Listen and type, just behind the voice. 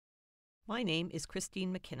My name is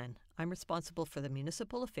Christine MacKinnon. I'm responsible for the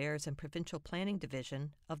Municipal Affairs and Provincial Planning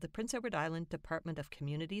Division of the Prince Edward Island Department of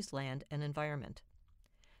Communities, Land and Environment.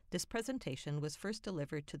 This presentation was first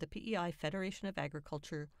delivered to the PEI Federation of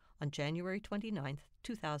Agriculture on January 29,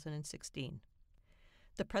 2016.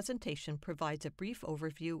 The presentation provides a brief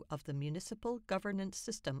overview of the municipal governance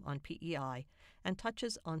system on PEI and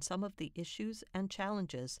touches on some of the issues and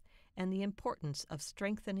challenges and the importance of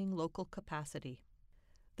strengthening local capacity.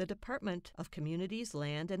 The Department of Communities,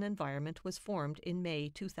 Land and Environment was formed in May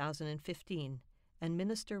 2015, and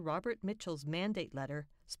Minister Robert Mitchell's mandate letter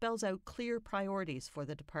spells out clear priorities for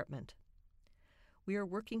the department. We are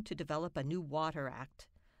working to develop a new Water Act,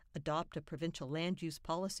 adopt a provincial land use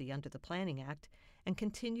policy under the Planning Act, and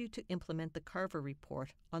continue to implement the Carver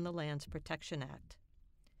Report on the Lands Protection Act.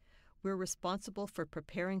 We're responsible for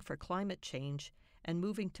preparing for climate change and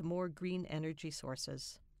moving to more green energy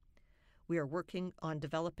sources. We are working on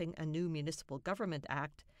developing a new Municipal Government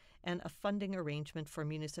Act and a funding arrangement for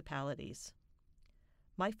municipalities.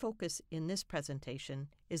 My focus in this presentation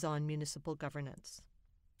is on municipal governance.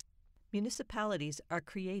 Municipalities are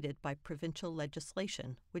created by provincial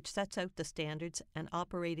legislation, which sets out the standards and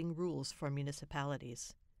operating rules for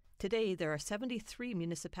municipalities. Today, there are 73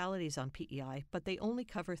 municipalities on PEI, but they only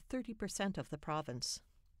cover 30% of the province.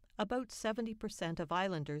 About 70% of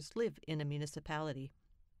islanders live in a municipality.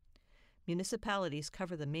 Municipalities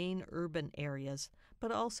cover the main urban areas,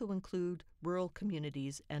 but also include rural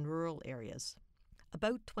communities and rural areas.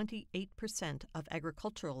 About 28% of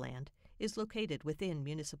agricultural land is located within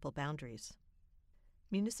municipal boundaries.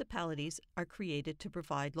 Municipalities are created to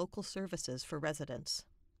provide local services for residents.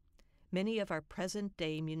 Many of our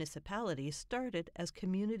present-day municipalities started as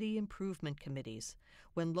community improvement committees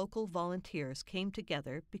when local volunteers came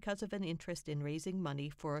together because of an interest in raising money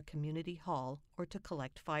for a community hall or to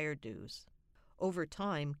collect fire dues. Over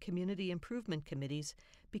time, community improvement committees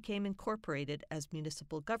became incorporated as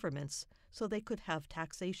municipal governments so they could have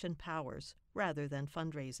taxation powers rather than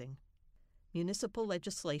fundraising. Municipal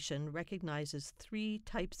legislation recognizes three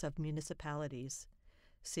types of municipalities: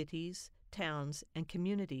 cities, towns, and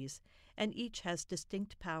communities, and each has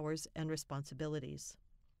distinct powers and responsibilities.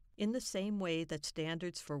 In the same way that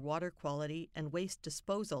standards for water quality and waste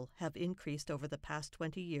disposal have increased over the past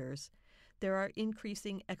 20 years, there are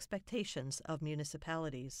increasing expectations of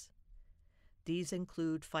municipalities. These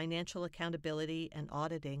include financial accountability and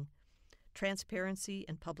auditing, transparency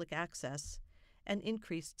and public access, and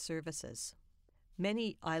increased services.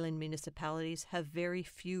 Many island municipalities have very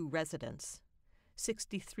few residents.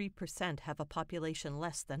 63% have a population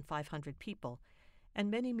less than 500 people,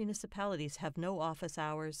 and many municipalities have no office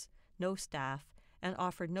hours, no staff, and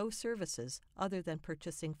offer no services other than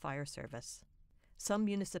purchasing fire service. Some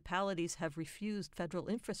municipalities have refused federal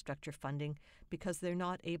infrastructure funding because they're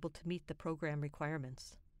not able to meet the program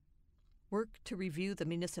requirements. Work to review the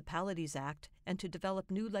Municipalities Act and to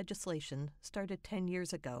develop new legislation started 10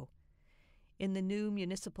 years ago. In the new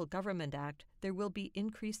Municipal Government Act, there will be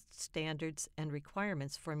increased standards and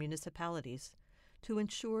requirements for municipalities to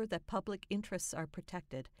ensure that public interests are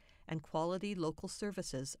protected and quality local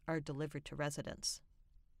services are delivered to residents.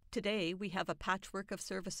 Today, we have a patchwork of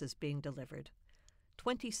services being delivered.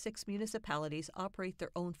 26 municipalities operate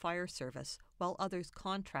their own fire service, while others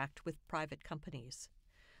contract with private companies.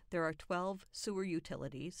 There are 12 sewer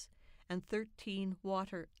utilities and 13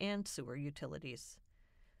 water and sewer utilities.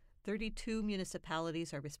 32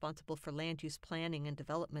 municipalities are responsible for land use planning and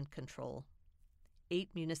development control. 8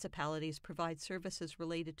 municipalities provide services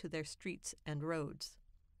related to their streets and roads.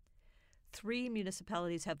 3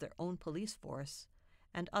 municipalities have their own police force,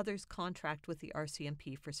 and others contract with the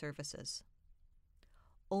RCMP for services.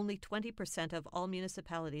 Only 20% of all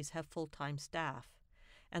municipalities have full-time staff,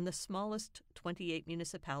 and the smallest 28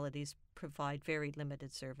 municipalities provide very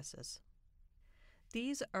limited services.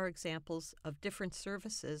 These are examples of different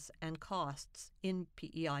services and costs in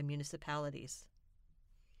PEI municipalities.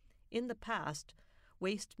 In the past,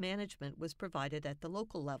 waste management was provided at the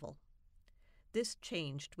local level. This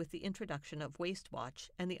changed with the introduction of Waste Watch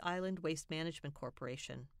and the Island Waste Management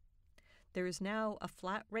Corporation. There is now a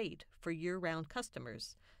flat rate for year-round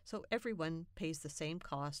customers, so everyone pays the same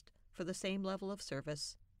cost for the same level of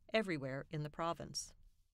service everywhere in the province.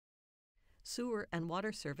 Sewer and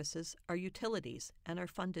water services are utilities and are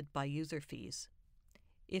funded by user fees.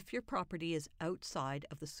 If your property is outside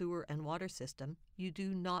of the sewer and water system, you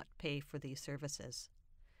do not pay for these services.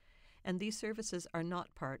 And these services are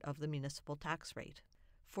not part of the municipal tax rate.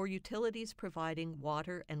 For utilities providing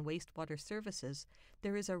water and wastewater services,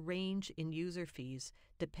 there is a range in user fees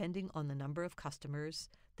depending on the number of customers,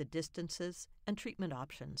 the distances, and treatment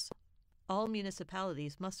options. All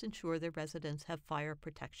municipalities must ensure their residents have fire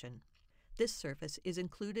protection. This service is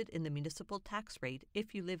included in the municipal tax rate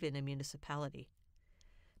if you live in a municipality.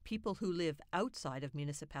 People who live outside of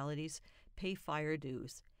municipalities pay fire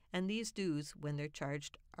dues, and these dues, when they're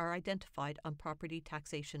charged, are identified on property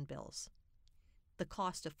taxation bills. The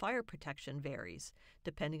cost of fire protection varies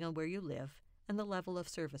depending on where you live and the level of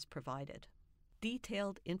service provided.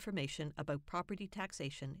 Detailed information about property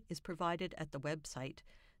taxation is provided at the website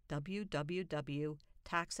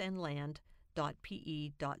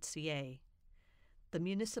www.taxandland.pe.ca. The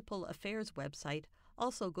Municipal Affairs website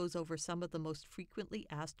also goes over some of the most frequently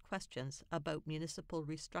asked questions about municipal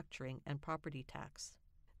restructuring and property tax.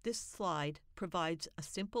 This slide provides a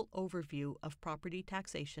simple overview of property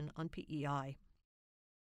taxation on PEI.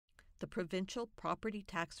 The provincial property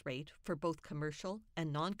tax rate for both commercial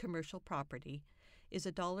and non-commercial property is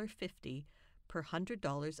 $1.50 per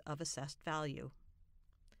 $100 of assessed value.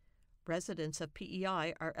 Residents of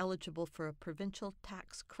PEI are eligible for a provincial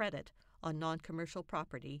tax credit on non-commercial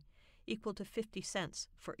property equal to 50 cents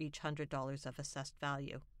for each $100 of assessed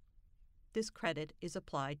value. This credit is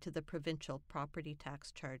applied to the provincial property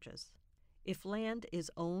tax charges. If land is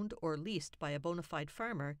owned or leased by a bona fide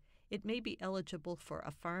farmer, it may be eligible for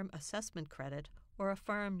a farm assessment credit or a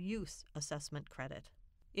farm use assessment credit.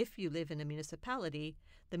 If you live in a municipality,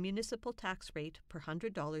 the municipal tax rate per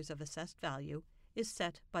 $100 of assessed value is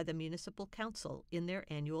set by the municipal council in their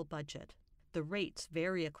annual budget. The rates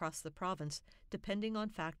vary across the province depending on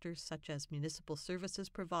factors such as municipal services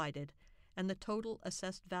provided and the total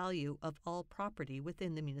assessed value of all property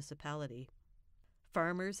within the municipality.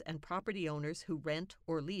 Farmers and property owners who rent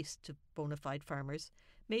or lease to bona fide farmers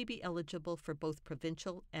may be eligible for both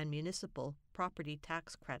provincial and municipal property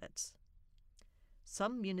tax credits.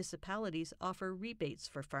 Some municipalities offer rebates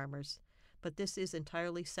for farmers, but this is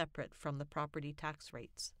entirely separate from the property tax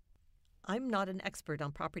rates. I'm not an expert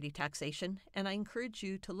on property taxation, and I encourage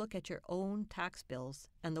you to look at your own tax bills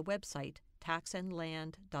and the website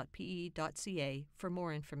taxandland.pe.ca for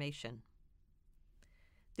more information.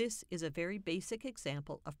 This is a very basic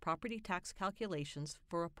example of property tax calculations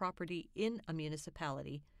for a property in a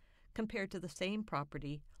municipality compared to the same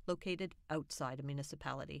property located outside a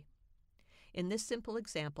municipality. In this simple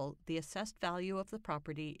example, the assessed value of the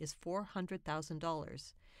property is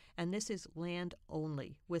 $400,000, and this is land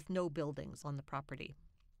only, with no buildings on the property.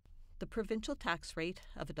 The provincial tax rate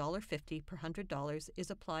of $1.50 per $100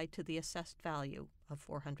 is applied to the assessed value of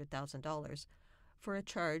 $400,000 for a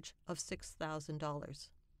charge of $6,000.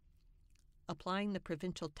 Applying the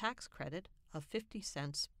provincial tax credit of 50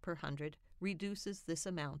 cents per hundred reduces this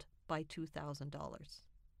amount by $2,000.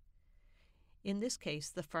 In this case,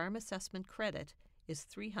 the farm assessment credit is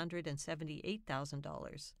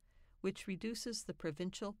 $378,000, which reduces the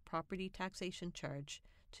provincial property taxation charge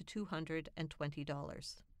to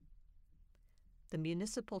 $220. The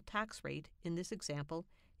municipal tax rate in this example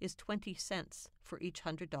is 20 cents for each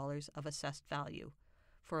 $100 of assessed value,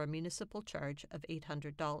 for a municipal charge of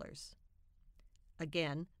 $800.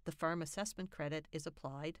 Again, the farm assessment credit is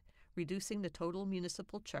applied, reducing the total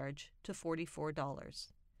municipal charge to $44.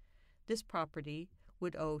 This property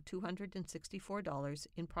would owe $264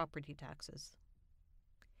 in property taxes.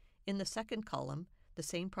 In the second column, the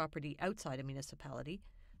same property outside a municipality,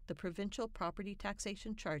 the provincial property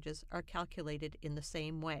taxation charges are calculated in the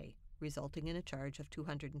same way, resulting in a charge of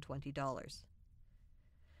 $220.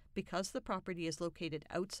 Because the property is located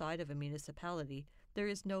outside of a municipality, there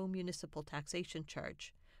is no municipal taxation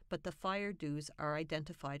charge, but the fire dues are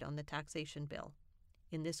identified on the taxation bill,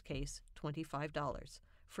 in this case $25,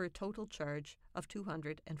 for a total charge of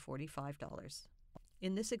 $245.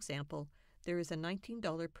 In this example, there is a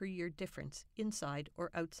 $19 per year difference inside or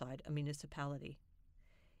outside a municipality.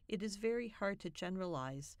 It is very hard to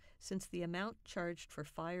generalize since the amount charged for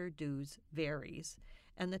fire dues varies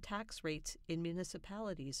and the tax rates in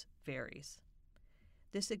municipalities varies.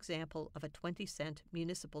 This example of a 20-cent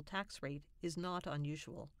municipal tax rate is not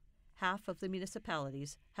unusual. Half of the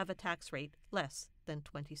municipalities have a tax rate less than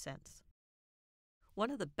 20 cents. One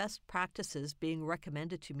of the best practices being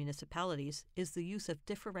recommended to municipalities is the use of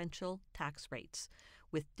differential tax rates,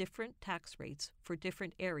 with different tax rates for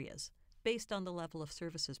different areas based on the level of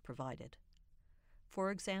services provided. For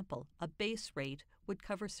example, a base rate would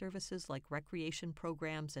cover services like recreation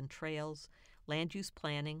programs and trails, land use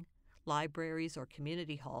planning, libraries or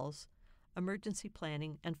community halls, emergency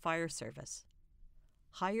planning, and fire service.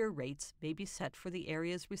 Higher rates may be set for the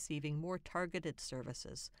areas receiving more targeted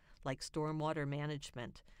services like stormwater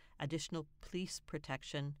management, additional police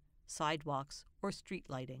protection, sidewalks, or street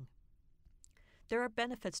lighting. There are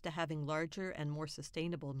benefits to having larger and more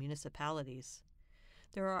sustainable municipalities.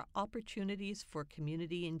 There are opportunities for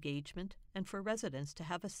community engagement and for residents to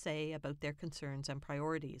have a say about their concerns and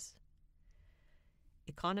priorities.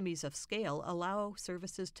 Economies of scale allow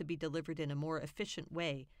services to be delivered in a more efficient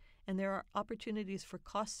way, and there are opportunities for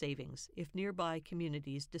cost savings if nearby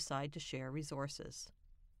communities decide to share resources.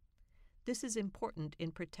 This is important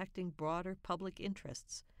in protecting broader public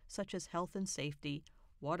interests, such as health and safety,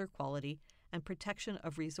 water quality, and protection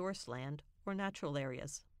of resource land or natural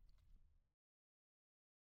areas.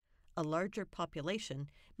 A larger population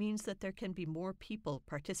means that there can be more people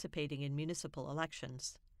participating in municipal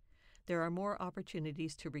elections. There are more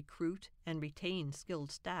opportunities to recruit and retain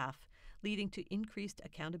skilled staff, leading to increased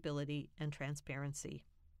accountability and transparency.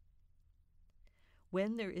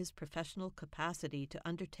 When there is professional capacity to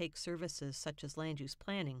undertake services such as land use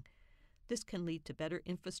planning, this can lead to better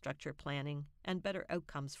infrastructure planning and better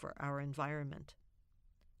outcomes for our environment.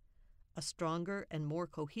 A stronger and more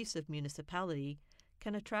cohesive municipality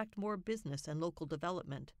can attract more business and local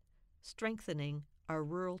development, strengthening our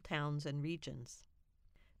rural towns and regions.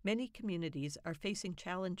 Many communities are facing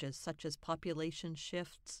challenges such as population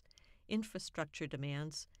shifts, infrastructure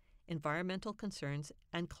demands, environmental concerns,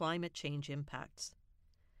 and climate change impacts.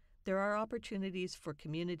 There are opportunities for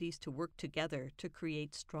communities to work together to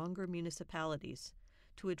create stronger municipalities,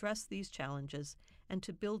 to address these challenges, and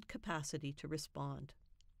to build capacity to respond.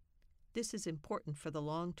 This is important for the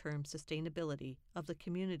long-term sustainability of the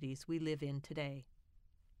communities we live in today.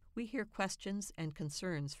 We hear questions and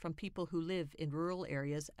concerns from people who live in rural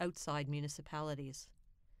areas outside municipalities.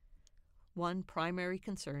 One primary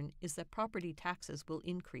concern is that property taxes will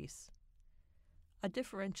increase. A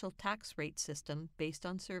differential tax rate system based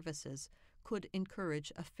on services could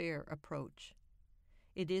encourage a fair approach.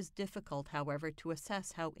 It is difficult, however, to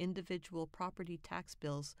assess how individual property tax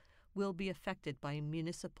bills will be affected by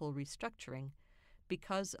municipal restructuring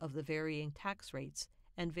because of the varying tax rates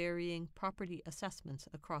and varying property assessments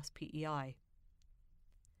across PEI.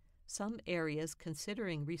 Some areas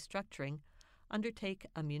considering restructuring undertake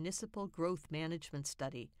a municipal growth management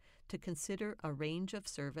study to consider a range of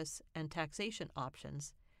service and taxation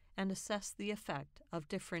options and assess the effect of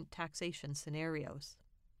different taxation scenarios.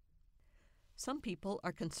 Some people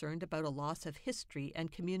are concerned about a loss of history and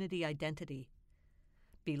community identity.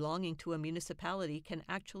 Belonging to a municipality can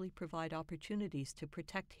actually provide opportunities to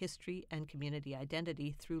protect history and community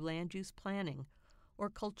identity through land use planning or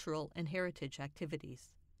cultural and heritage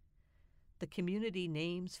activities. The community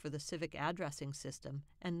names for the civic addressing system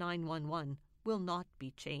and 911 will not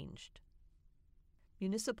be changed.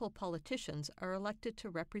 Municipal politicians are elected to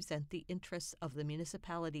represent the interests of the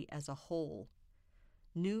municipality as a whole.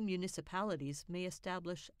 New municipalities may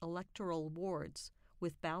establish electoral wards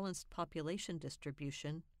with balanced population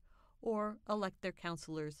distribution, or elect their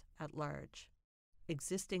councillors at large.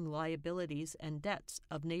 Existing liabilities and debts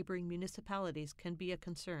of neighboring municipalities can be a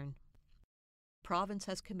concern. The province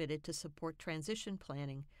has committed to support transition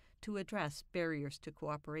planning to address barriers to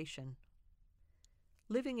cooperation.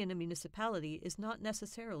 Living in a municipality is not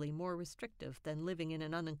necessarily more restrictive than living in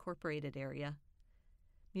an unincorporated area.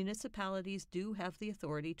 Municipalities do have the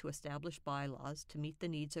authority to establish bylaws to meet the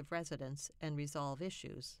needs of residents and resolve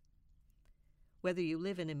issues. Whether you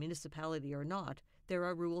live in a municipality or not, there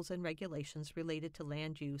are rules and regulations related to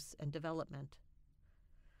land use and development.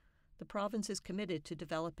 The province is committed to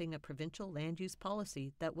developing a provincial land use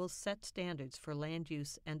policy that will set standards for land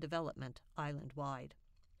use and development island-wide.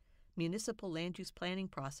 Municipal land use planning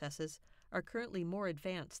processes are currently more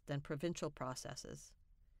advanced than provincial processes.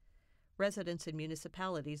 Residents in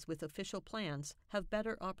municipalities with official plans have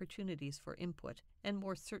better opportunities for input and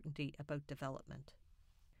more certainty about development.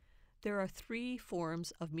 There are 3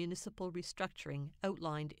 forms of municipal restructuring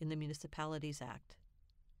outlined in the Municipalities Act.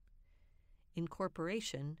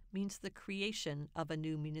 Incorporation means the creation of a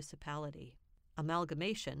new municipality.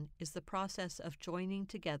 Amalgamation is the process of joining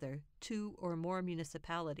together 2 or more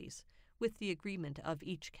municipalities with the agreement of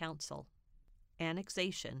each council.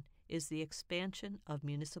 Annexation is the expansion of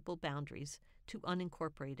municipal boundaries to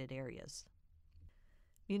unincorporated areas.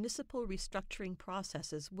 Municipal restructuring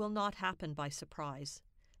processes will not happen by surprise.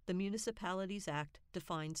 The Municipalities Act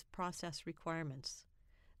defines process requirements.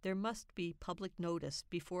 There must be public notice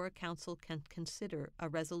before a council can consider a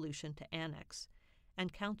resolution to annex,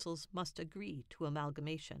 and councils must agree to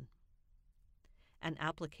amalgamation. An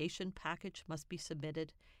application package must be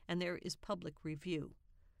submitted, and there is public review,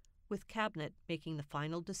 with Cabinet making the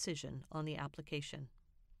final decision on the application.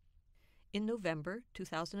 In November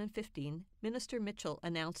 2015, Minister Mitchell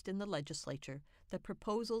announced in the legislature that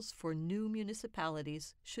proposals for new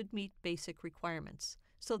municipalities should meet basic requirements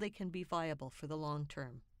so they can be viable for the long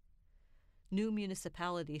term. New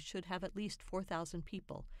municipalities should have at least 4,000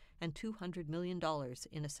 people and $200 million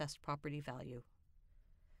in assessed property value.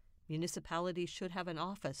 Municipalities should have an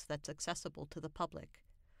office that's accessible to the public.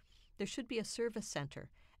 There should be a service center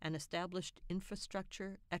and established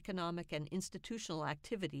infrastructure, economic, and institutional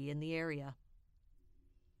activity in the area.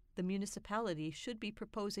 The municipality should be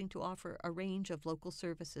proposing to offer a range of local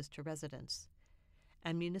services to residents,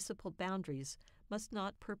 and municipal boundaries must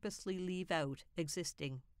not purposely leave out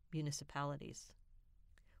existing municipalities.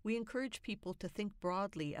 We encourage people to think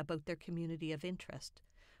broadly about their community of interest,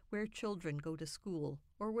 where children go to school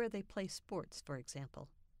or where they play sports, for example.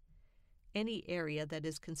 Any area that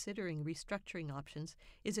is considering restructuring options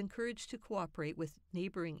is encouraged to cooperate with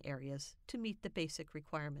neighboring areas to meet the basic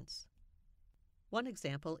requirements. One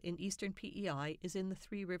example in eastern PEI is in the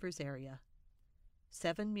Three Rivers area.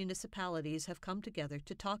 7 municipalities have come together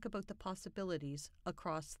to talk about the possibilities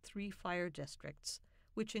across 3 fire districts,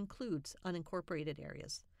 which includes unincorporated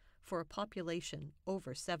areas, for a population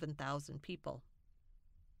over 7,000 people.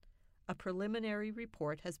 A preliminary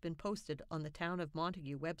report has been posted on the Town of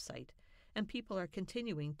Montague website, and people are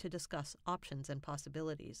continuing to discuss options and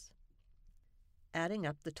possibilities. Adding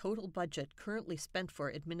up the total budget currently spent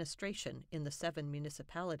for administration in the 7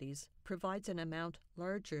 municipalities provides an amount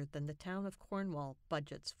larger than the town of Cornwall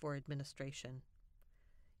budgets for administration.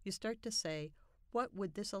 You start to say, what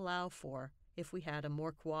would this allow for if we had a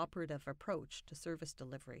more cooperative approach to service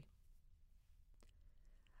delivery?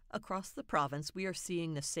 Across the province, we are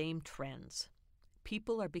seeing the same trends.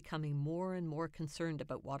 People are becoming more and more concerned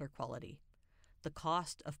about water quality. The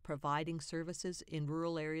cost of providing services in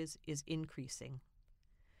rural areas is increasing.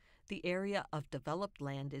 The area of developed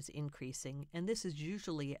land is increasing, and this is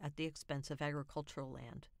usually at the expense of agricultural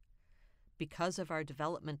land. Because of our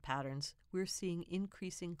development patterns, we're seeing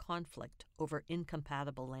increasing conflict over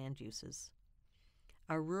incompatible land uses.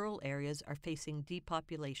 Our rural areas are facing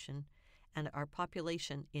depopulation, and our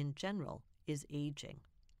population in general is aging.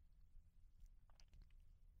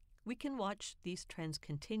 We can watch these trends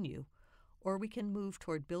continue, or we can move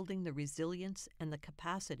toward building the resilience and the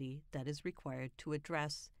capacity that is required to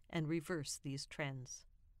address and reverse these trends.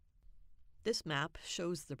 This map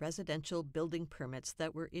shows the residential building permits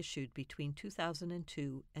that were issued between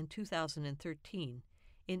 2002 and 2013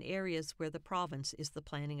 in areas where the province is the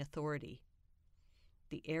planning authority.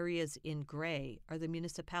 The areas in gray are the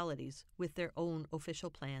municipalities with their own official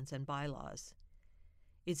plans and bylaws.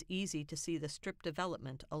 It's easy to see the strip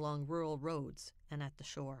development along rural roads and at the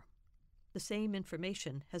shore. The same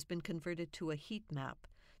information has been converted to a heat map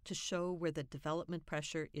to show where the development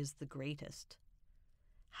pressure is the greatest.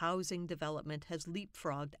 Housing development has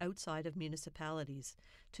leapfrogged outside of municipalities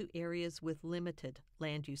to areas with limited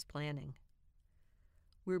land use planning.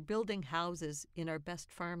 We're building houses in our best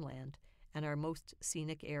farmland and our most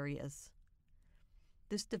scenic areas.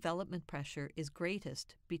 This development pressure is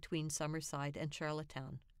greatest between Summerside and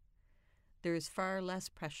Charlottetown. There is far less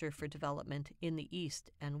pressure for development in the east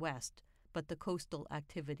and west, but the coastal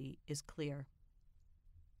activity is clear.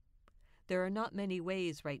 There are not many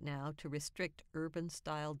ways right now to restrict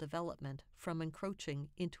urban-style development from encroaching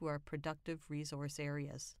into our productive resource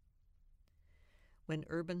areas. When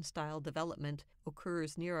urban-style development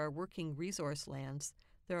occurs near our working resource lands,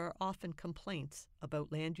 there are often complaints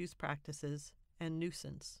about land use practices and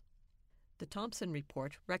nuisance. The Thompson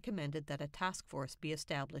Report recommended that a task force be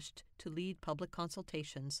established to lead public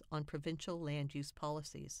consultations on provincial land use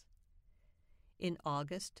policies. In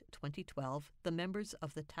August 2012, the members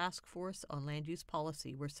of the Task Force on Land Use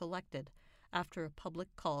Policy were selected after a public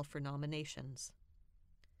call for nominations.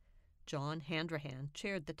 John Handrahan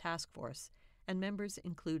chaired the task force, and members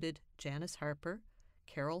included Janice Harper,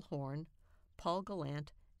 Carol Horn, Paul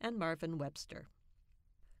Gallant, and Marvin Webster.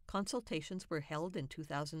 Consultations were held in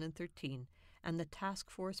 2013, and the task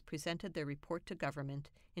force presented their report to government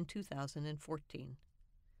in 2014.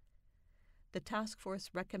 The task force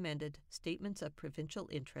recommended statements of provincial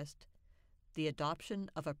interest, the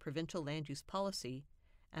adoption of a provincial land use policy,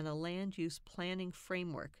 and a land use planning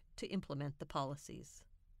framework to implement the policies.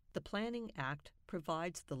 The Planning Act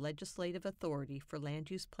provides the legislative authority for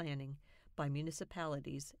land use planning by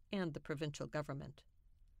municipalities and the provincial government.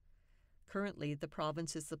 Currently, the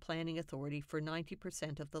province is the planning authority for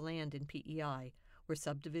 90% of the land in PEI, where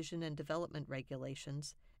subdivision and development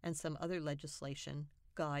regulations and some other legislation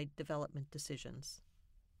guide development decisions.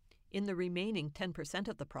 In the remaining 10%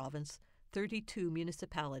 of the province, 32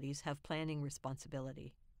 municipalities have planning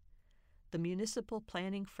responsibility. The municipal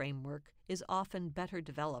planning framework is often better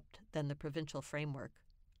developed than the provincial framework.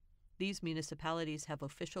 These municipalities have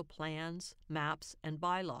official plans, maps, and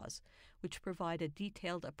bylaws, which provide a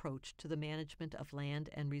detailed approach to the management of land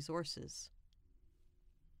and resources.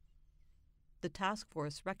 The task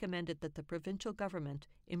force recommended that the provincial government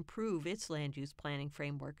improve its land use planning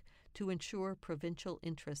framework to ensure provincial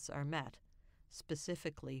interests are met,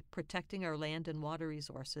 specifically protecting our land and water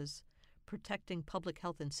resources, protecting public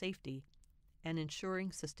health and safety, and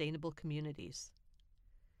ensuring sustainable communities.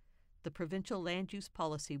 The provincial land use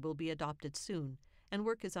policy will be adopted soon, and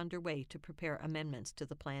work is underway to prepare amendments to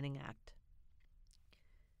the Planning Act.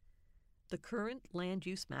 The current land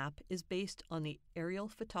use map is based on the aerial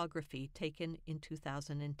photography taken in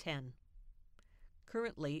 2010.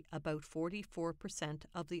 Currently, about 44%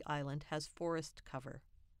 of the island has forest cover.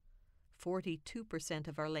 42%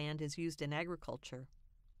 of our land is used in agriculture.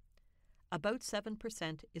 About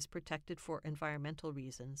 7% is protected for environmental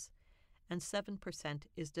reasons, and 7%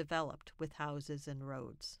 is developed with houses and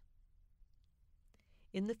roads.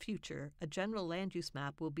 In the future, a general land use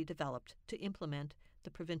map will be developed to implement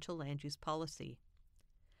the provincial land use policy.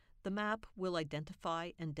 The map will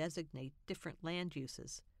identify and designate different land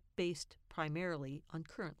uses, based primarily on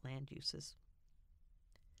current land uses.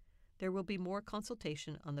 There will be more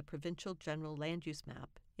consultation on the provincial general land use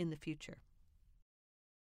map in the future.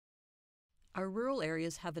 Our rural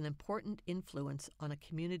areas have an important influence on a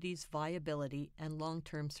community's viability and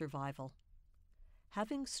long-term survival.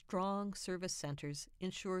 Having strong service centres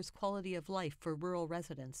ensures quality of life for rural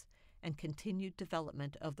residents and continued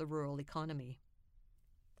development of the rural economy.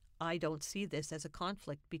 I don't see this as a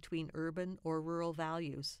conflict between urban or rural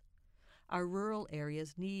values. Our rural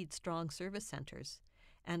areas need strong service centres,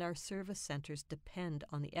 and our service centres depend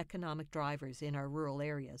on the economic drivers in our rural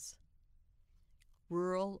areas.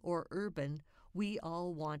 Rural or urban, we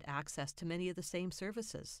all want access to many of the same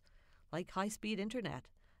services, like high-speed internet,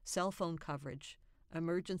 cell phone coverage,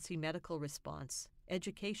 emergency medical response,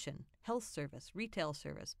 education, health service, retail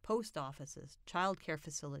service, post offices, childcare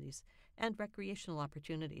facilities, and recreational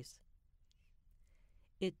opportunities.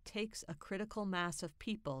 It takes a critical mass of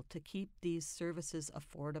people to keep these services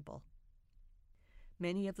affordable.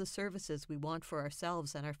 Many of the services we want for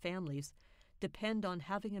ourselves and our families depend on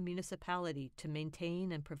having a municipality to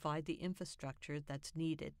maintain and provide the infrastructure that's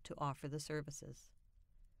needed to offer the services.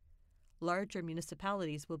 Larger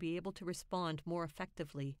municipalities will be able to respond more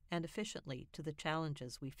effectively and efficiently to the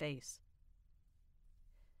challenges we face.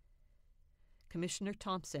 Commissioner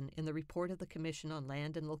Thompson, in the report of the Commission on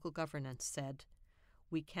Land and Local Governance, said,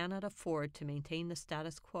 "We cannot afford to maintain the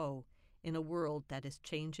status quo in a world that is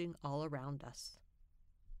changing all around us."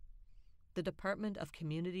 The Department of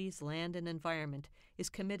Communities, Land and Environment is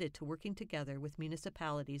committed to working together with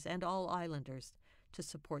municipalities and all islanders to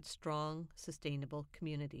support strong, sustainable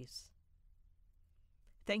communities.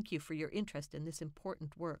 Thank you for your interest in this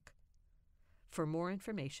important work. For more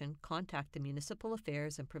information, contact the Municipal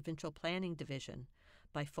Affairs and Provincial Planning Division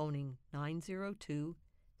by phoning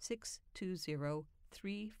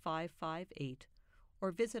 902-620-3558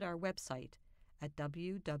 or visit our website at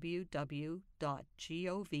www.gov.pe.ca/MAPP.